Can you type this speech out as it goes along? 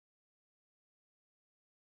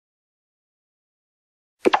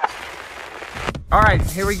All right,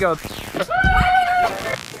 here we go.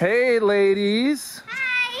 Hey, ladies.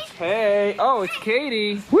 Hi. Hey. Oh, it's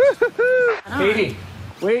Katie. Woo-hoo-hoo. Katie,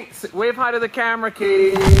 wave hi to the camera,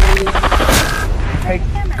 Katie. Hey,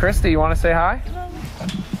 Kristi, you want to say hi?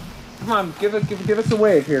 Come on, give us a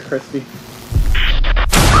wave here, Kristi.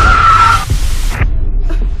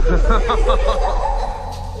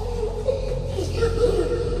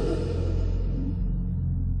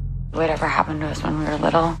 Whatever happened to us when we were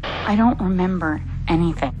little, I don't remember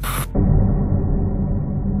anything.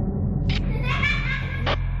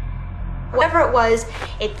 Whatever it was,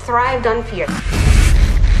 it thrived on fear.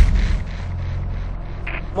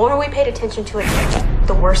 The more we paid attention to it,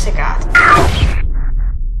 the worse it got.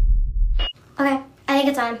 Okay, I think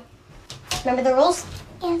it's on. Remember the rules?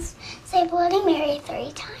 Yes. Say Bloody Mary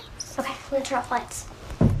 3 times. Okay, I'm gonna turn off lights.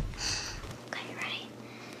 Okay, you ready?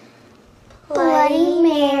 Bloody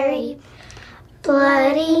Mary,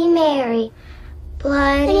 Bloody Mary,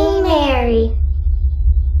 Bloody Mary.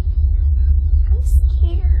 I'm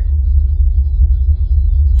scared.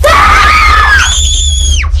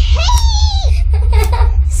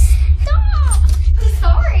 Stop! I'm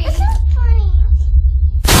sorry. It's not funny.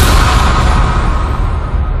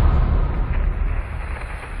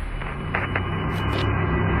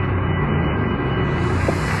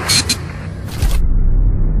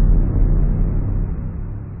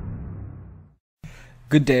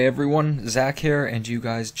 Good day, everyone. Zach here, and you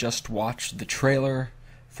guys just watched the trailer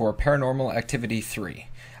for Paranormal Activity 3.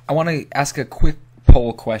 I want to ask a quick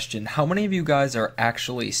poll question. How many of you guys are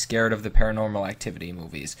actually scared of the Paranormal Activity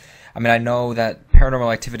movies? I mean, I know that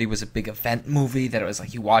Paranormal Activity was a big event movie, that it was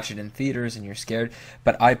like you watch it in theaters and you're scared,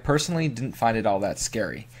 but I personally didn't find it all that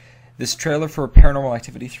scary. This trailer for Paranormal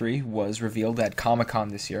Activity 3 was revealed at Comic-Con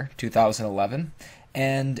this year, 2011.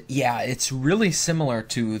 And yeah, it's really similar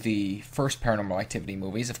to the first Paranormal Activity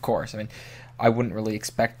movies, of course. I mean, I wouldn't really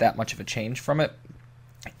expect that much of a change from it.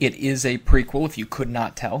 It is a prequel, if you could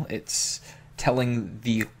not tell. It's telling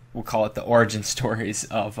the, we'll call it the origin stories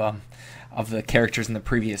of the characters in the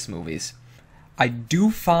previous movies. I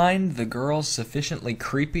do find the girls sufficiently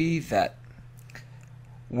creepy that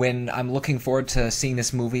when I'm looking forward to seeing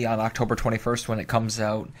this movie on October 21st when it comes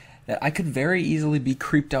out, that I could very easily be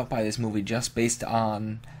creeped out by this movie just based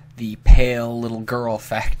on the pale little girl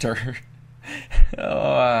factor.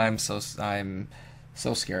 Oh, I'm so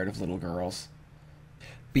scared of little girls.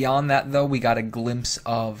 Beyond that, though, we got a glimpse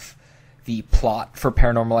of the plot for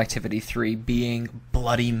Paranormal Activity 3 being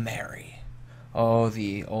Bloody Mary. Oh,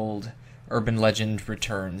 the old urban legend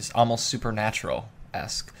returns, almost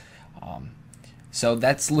supernatural-esque. So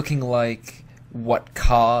that's looking like what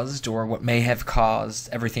caused, or what may have caused,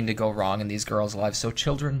 everything to go wrong in these girls' lives. So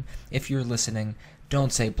children, if you're listening,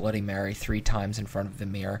 don't say Bloody Mary 3 times in front of the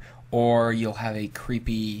mirror, or you'll have a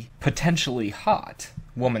creepy, potentially hot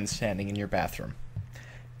woman standing in your bathroom.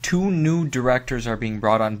 2 new directors are being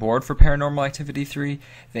brought on board for Paranormal Activity 3.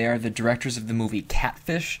 They are the directors of the movie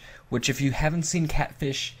Catfish, which if you haven't seen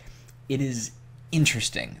Catfish, it is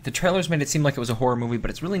interesting. The trailers made it seem like it was a horror movie, but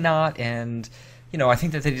it's really not, and you know, I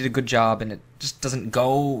think that they did a good job, and it just doesn't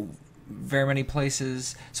go very many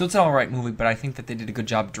places. So it's an alright movie, but I think that they did a good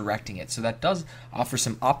job directing it. So that does offer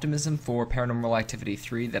some optimism for Paranormal Activity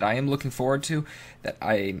 3 that I am looking forward to.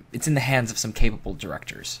 It's in the hands of some capable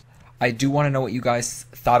directors. I do want to know what you guys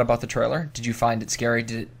thought about the trailer. Did you find it scary?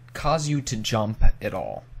 Did it cause you to jump at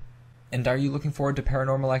all? And are you looking forward to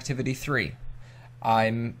Paranormal Activity 3?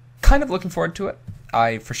 I'm kind of looking forward to it.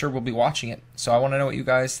 I for sure will be watching it. So I want to know what you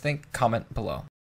guys think. Comment below.